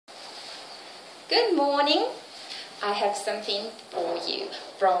Good morning. I have something for you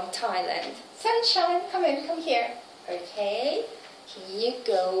from Thailand. Sunshine, come in, come here. Okay, here you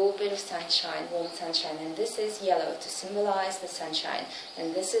go, bit of sunshine, warm sunshine. And this is yellow to symbolize the sunshine.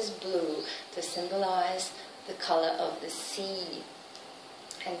 And this is blue to symbolize the color of the sea.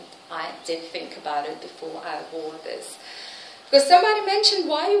 And I did think about it before I wore this. Because somebody mentioned,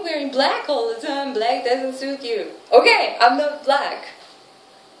 why are you wearing black all the time? Black doesn't suit you. Okay, I'm not black.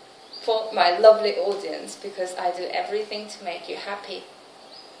 For my lovely audience, because I do everything to make you happy.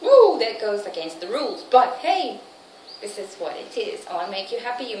 Woo, that goes against the rules. But hey, this is what it is. I make you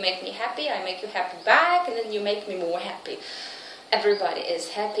happy, you make me happy, I make you happy back, and then you make me more happy. Everybody is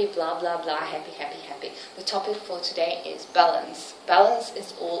happy, blah, blah, blah, happy, happy, happy. The topic for today is balance. Balance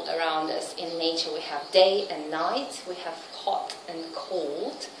is all around us. In nature we have day and night, we have hot and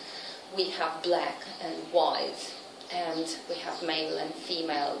cold, we have black and white, and we have male and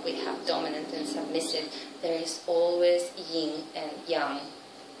female, we have dominant and submissive. There is always yin and yang,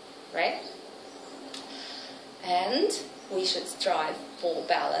 right? And we should strive for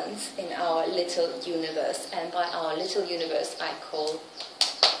balance in our little universe. And by our little universe, I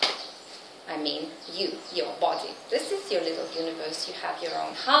mean you, your body. This is your little universe. You have your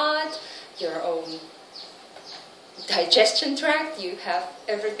own heart, your own digestion tract, you have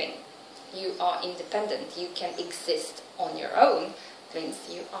everything. You are independent. You can exist on your own. Means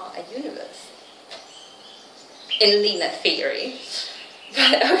you are a universe. In Lena theory.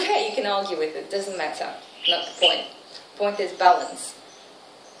 But okay, you can argue with it. Doesn't matter. Not the point. Point is balance.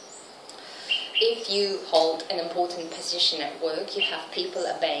 If you hold an important position at work, you have people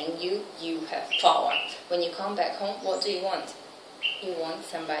obeying you, you have power. When you come back home, what do you want? You want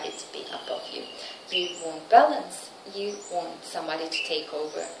somebody to be above you. You want balance. You want somebody to take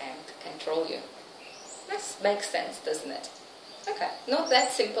over and control you. This makes sense, doesn't it? Okay, not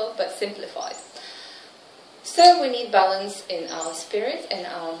that simple, but simplified. So we need balance in our spirit, in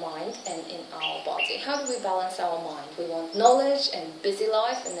our mind, and in our body. How do we balance our mind? We want knowledge and busy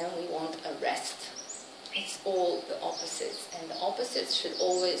life, and then we want a rest. It's all the opposites, and the opposites should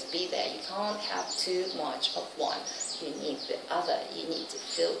always be there. You can't have too much of one. You need the other. You need to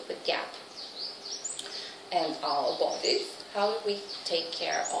fill the gap. And our bodies, how do we take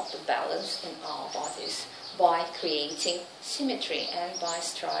care of the balance in our bodies? By creating symmetry and by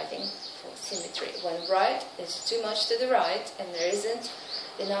striving for symmetry. When right is too much to the right and there isn't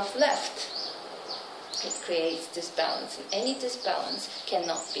enough left, it creates disbalance. And any disbalance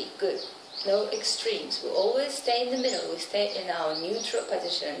cannot be good. No extremes. We always stay in the middle. We stay in our neutral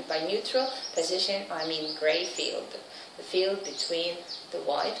position. By neutral position, I mean grey field. The field between the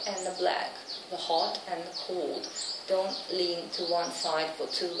white and the black, the hot and the cold. Don't lean to one side for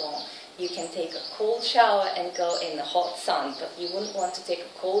too long. You can take a cold shower and go in the hot sun, but you wouldn't want to take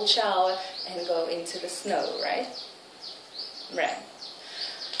a cold shower and go into the snow, right? Right.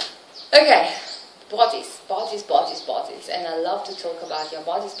 Okay, bodies, bodies, bodies, bodies. And I love to talk about your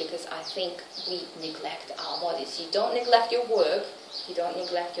bodies because I think we neglect our bodies. You don't neglect your work, you don't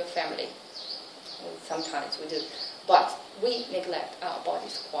neglect your family. Well, sometimes we do. But we neglect our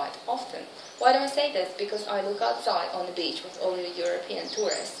bodies quite often. Why do I say this? Because I look outside on the beach with all the European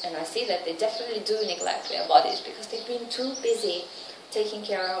tourists and I see that they definitely do neglect their bodies because they've been too busy taking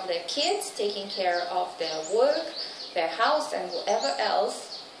care of their kids, taking care of their work, their house and whatever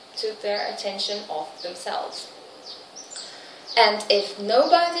else took their attention off themselves. And if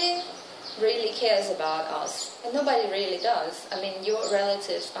nobody really cares about us, and nobody really does. I mean, your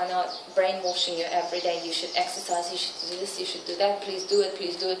relatives are not brainwashing you every day. You should exercise, you should do this, you should do that, please do it,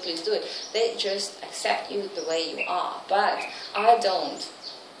 please do it, please do it. They just accept you the way you are. But I don't.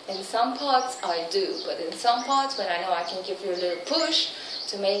 In some parts I do, but in some parts when I know I can give you a little push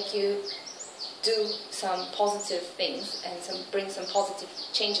to make you do some positive things and bring some positive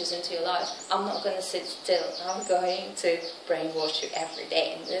changes into your life, I'm not going to sit still. I'm going to brainwash you every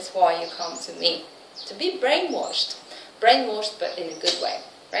day. And that's why you come to me. To be brainwashed. Brainwashed, but in a good way.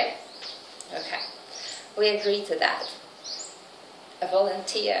 Right? Okay. We agree to that. A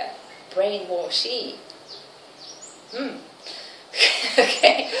volunteer. Brainwashee.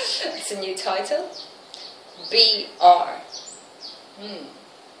 Okay. It's a new title. BR.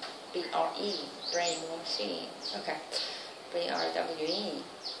 B-R-E, brainwashing. Okay, B-R-W-E.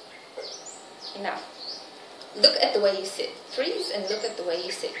 Enough. Look at the way you sit. Freeze and look at the way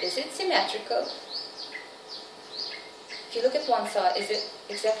you sit. Is it symmetrical? If you look at one side, is it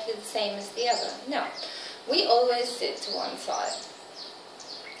exactly the same as the other? No. We always sit to one side.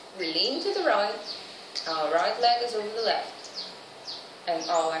 We lean to the right, our right leg is over the left, and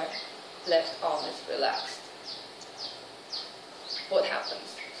our left arm is relaxed. What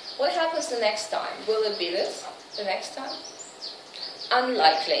happens? What happens the next time? Will it be this the next time?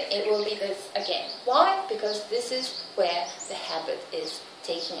 Unlikely. It will be this again. Why? Because this is where the habit is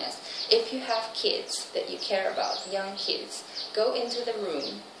taking us. If you have kids that you care about, young kids, go into their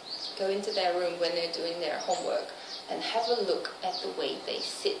room when they're doing their homework and have a look at the way they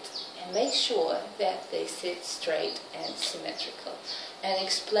sit and make sure that they sit straight and symmetrical, and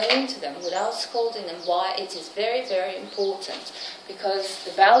explain to them without scolding them why it is very, very important, because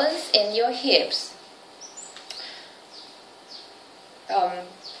the balance in your hips,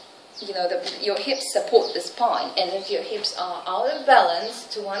 your hips support the spine, and if your hips are out of balance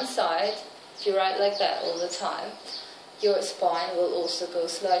to one side, if you ride like that all the time, your spine will also go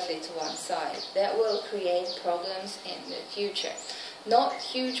slightly to one side. That will create problems in the future. Not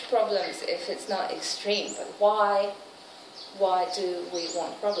huge problems if it's not extreme, but why do we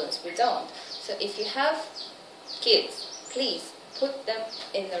want problems? We don't. So if you have kids, please put them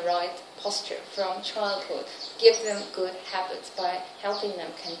in the right posture from childhood. Give them good habits by helping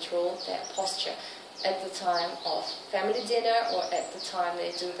them control their posture at the time of family dinner or at the time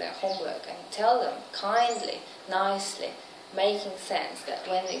they do their homework, and tell them kindly, nicely, making sense that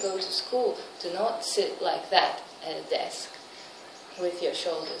when they go to school, do not sit like that at a desk with your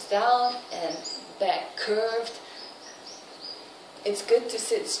shoulders down and back curved. It's good to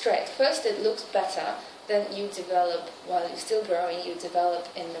sit straight. First it looks better, then you develop, while you're still growing, you develop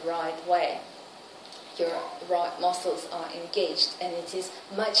in the right way. Your right muscles are engaged, and it is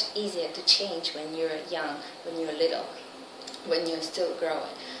much easier to change when you're young, when you're little, when you're still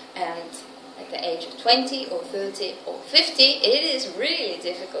growing. And at the age of 20 or 30 or 50, it is really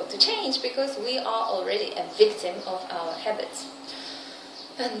difficult to change because we are already a victim of our habits.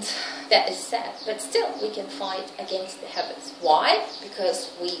 And that is sad, but still we can fight against the habits. Why? Because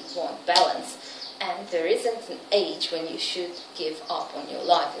we want balance. And there isn't an age when you should give up on your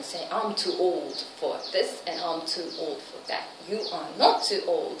life and say, I'm too old for this and I'm too old for that. You are not too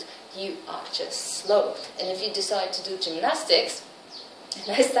old, you are just slow. And if you decide to do gymnastics,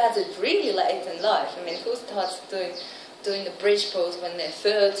 and I started really late in life, I mean, who starts doing the bridge pose when they're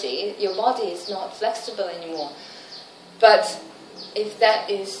 30? Your body is not flexible anymore. But if that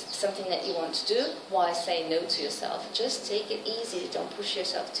is something that you want to do, why say no to yourself? Just take it easy, don't push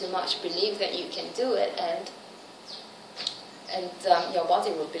yourself too much, believe that you can do it, and your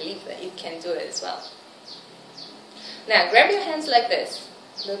body will believe that you can do it as well. Now grab your hands like this,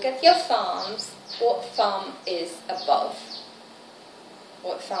 look at your thumbs. What thumb is above?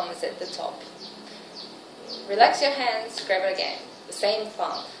 What thumb is at the top? Relax your hands, grab it again. The same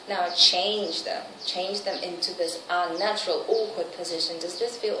thumb. Now change them into this unnatural, awkward position. Does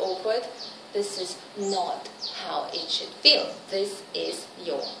this feel awkward? This is not how it should feel. This is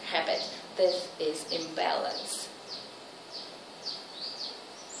your habit. This is imbalance.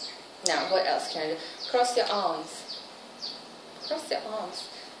 Now what else can I do? Cross your arms. Cross your arms.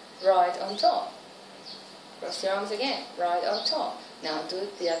 Right on top. Cross your arms again. Right on top. Now do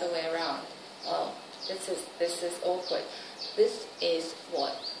it the other way around. Oh, this is awkward. This is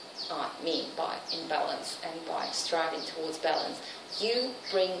what I mean by imbalance and by striving towards balance. You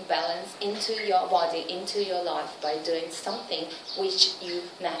bring balance into your body, into your life by doing something which you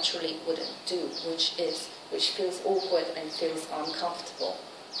naturally wouldn't do, which feels awkward and feels uncomfortable.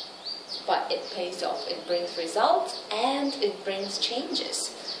 But it pays off, it brings results and it brings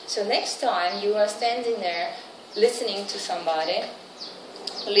changes. So next time you are standing there listening to somebody,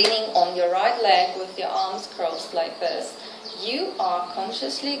 leaning on your right leg with your arms crossed like this, you are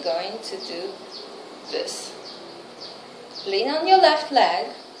consciously going to do this. Lean on your left leg,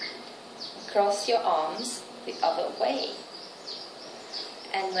 cross your arms the other way.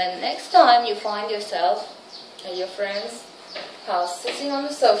 And when next time you find yourself at your friend's house sitting on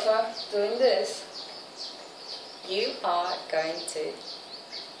the sofa doing this, you are going to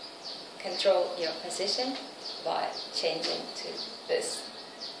control your position by changing to this.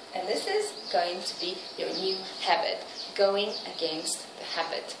 And this is going to be your new habit, going against the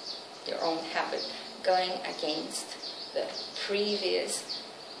habit, your own habit, going against the previous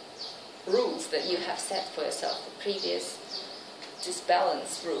rules that you have set for yourself, the previous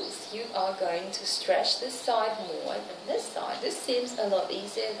disbalance rules. You are going to stretch this side more than this side. This seems a lot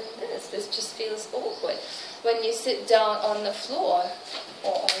easier than this. This just feels awkward. When you sit down on the floor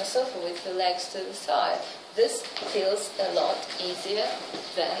or on the sofa with the legs to the side, this feels a lot easier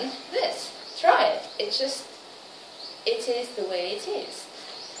than this. Try it. It is the way it is.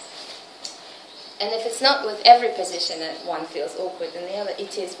 And if it's not with every position that one feels awkward than the other,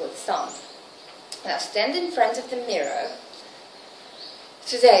 it is with some. Now stand in front of the mirror.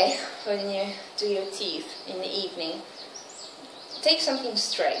 Today, when you do your teeth in the evening, take something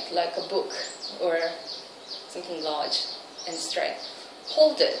straight, like a book or something large and straight.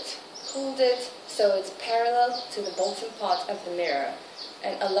 Hold it so it's parallel to the bottom part of the mirror,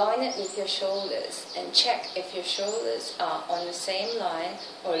 and align it with your shoulders and check if your shoulders are on the same line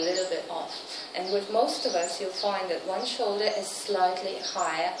or a little bit off. And with most of us, you'll find that one shoulder is slightly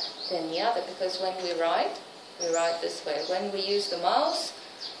higher than the other, because when we write this way. When we use the mouse,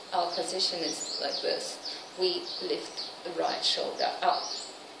 our position is like this. We lift the right shoulder up.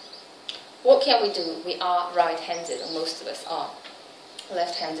 What can we do? We are right-handed, or most of us are.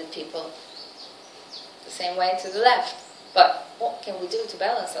 Left-handed people, the same way to the left. But what can we do to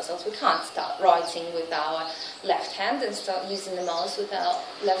balance ourselves? We can't start writing with our left hand and start using the mouse with our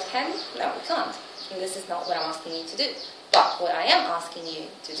left hand. No, we can't. And this is not what I'm asking you to do. But what I am asking you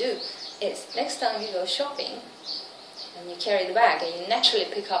to do is, next time you go shopping and you carry the bag and you naturally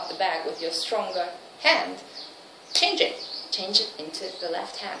pick up the bag with your stronger hand, change it. Change it into the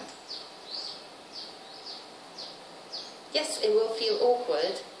left hand. Yes, it will feel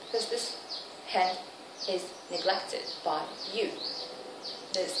awkward because this hand is neglected by you.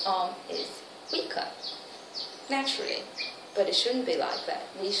 This arm is weaker, naturally. But it shouldn't be like that.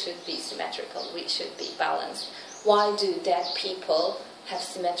 We should be symmetrical. We should be balanced. Why do dead people have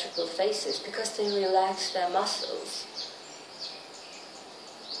symmetrical faces? Because they relax their muscles.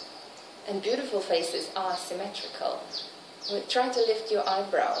 And beautiful faces are symmetrical. Try to lift your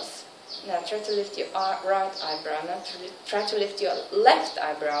eyebrows. Now try to lift your right eyebrow. Now try to lift your left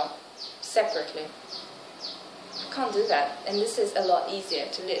eyebrow separately. I can't do that. And this is a lot easier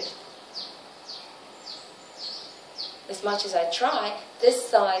to lift. As much as I try, this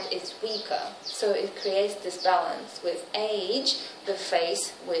side is weaker. So it creates this balance. With age, the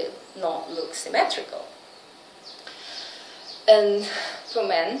face will not look symmetrical. And for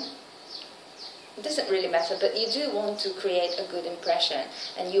men, it doesn't really matter, but you do want to create a good impression.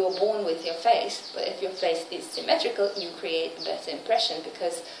 And you are born with your face, but if your face is symmetrical, you create a better impression,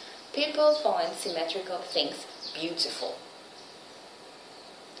 because people find symmetrical things beautiful.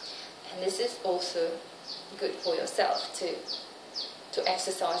 And this is also good for yourself to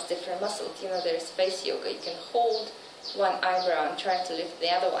exercise different muscles. You know, there's face yoga. You can hold one eyebrow and try to lift the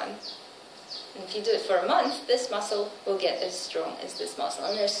other one. And if you do it for a month, this muscle will get as strong as this muscle.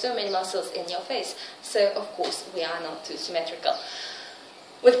 And there's so many muscles in your face. So, of course, we are not too symmetrical.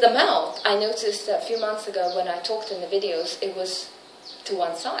 With the mouth, I noticed a few months ago when I talked in the videos, it was to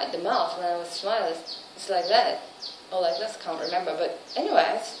one side. The mouth, when I was smiling, it's like that. Or like this, can't remember. But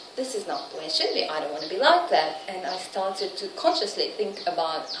anyways, this is not the way it should be. I don't want to be like that. And I started to consciously think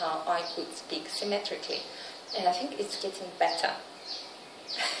about how I could speak symmetrically. And I think it's getting better.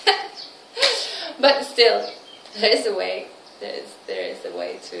 But still, there is a way. There is a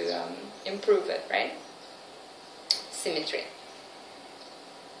way to improve it, right? Symmetry.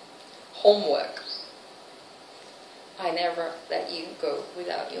 Homework. I never let you go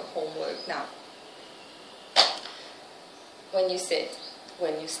without your homework now. When you sit,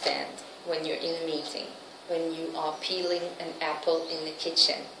 when you stand, when you're in a meeting, when you are peeling an apple in the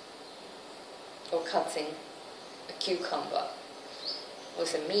kitchen, or cutting a cucumber or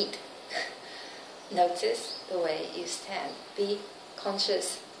some meat, notice the way you stand. Be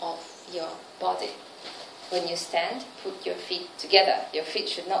conscious of your body. When you stand, put your feet together. Your feet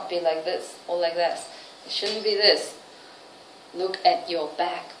should not be like this or like this. It shouldn't be this. Look at your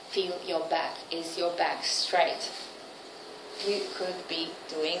back. Feel your back. Is your back straight? You could be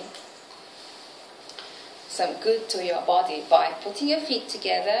doing some good to your body by putting your feet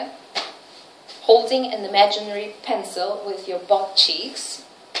together, holding an imaginary pencil with your butt cheeks,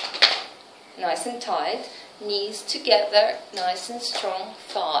 nice and tight, knees together, nice and strong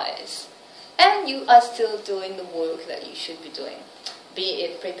thighs. And you are still doing the work that you should be doing. Be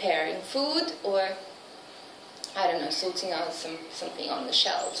it preparing food or, I don't know, sorting out something on the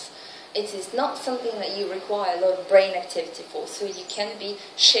shelves. It is not something that you require a lot of brain activity for, so you can be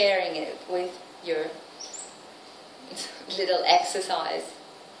sharing it with your little exercise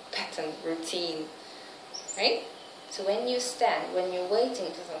pattern, routine, right? So when you stand, when you're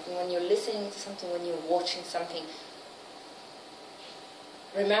waiting for something, when you're listening to something, when you're watching something,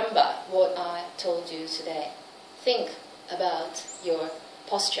 remember what I told you today. Think about your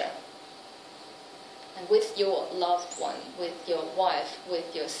posture. And with your loved one, with your wife,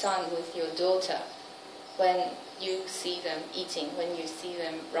 with your son, with your daughter, when you see them eating, when you see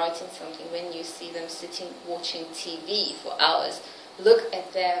them writing something, when you see them sitting watching TV for hours, look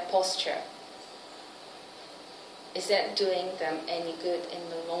at their posture. Is that doing them any good in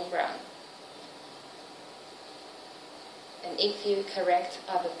the long run? And if you correct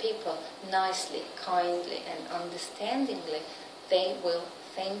other people nicely, kindly and understandingly, they will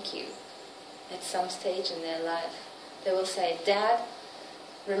thank you at some stage in their life. They will say, Dad,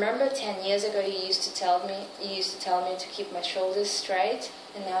 remember 10 years ago you used to tell me to keep my shoulders straight,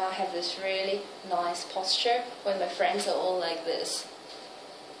 and now I have this really nice posture when my friends are all like this.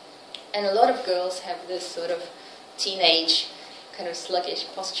 And a lot of girls have this sort of teenage kind of sluggish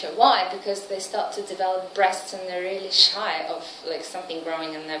posture. Why? Because they start to develop breasts and they're really shy of like something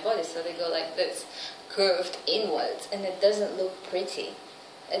growing in their body, so they go like this, curved inwards, and it doesn't look pretty.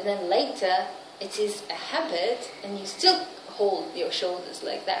 And then later it is a habit and you still hold your shoulders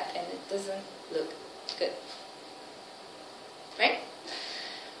like that and it doesn't look good. Right?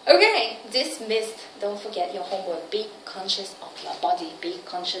 Okay, dismissed. Don't forget your homework. Be conscious of your body. Be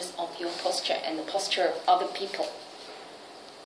conscious of your posture and the posture of other people.